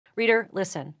Reader,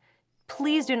 listen.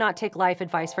 Please do not take life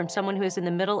advice from someone who is in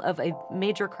the middle of a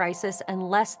major crisis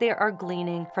unless they are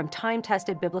gleaning from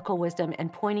time-tested biblical wisdom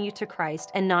and pointing you to Christ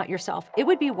and not yourself. It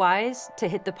would be wise to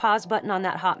hit the pause button on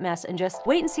that hot mess and just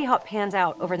wait and see how it pans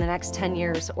out over the next 10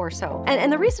 years or so.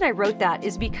 And the reason I wrote that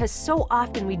is because so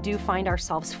often we do find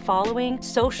ourselves following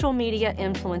social media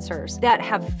influencers that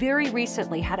have very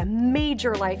recently had a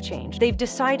major life change. They've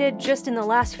decided just in the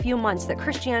last few months that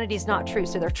Christianity is not true,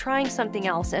 so they're trying something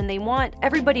else and they want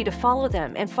everybody to follow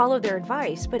them and follow their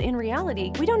advice. But in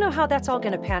reality, we don't know how that's all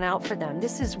going to pan out for them.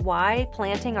 This is why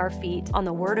planting our feet on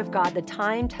the Word of God, the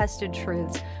time-tested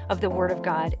truths of the Word of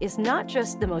God, is not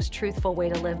just the most truthful way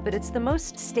to live, but it's the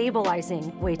most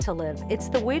stabilizing way to live. It's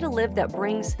the way to live that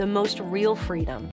brings the most real freedom.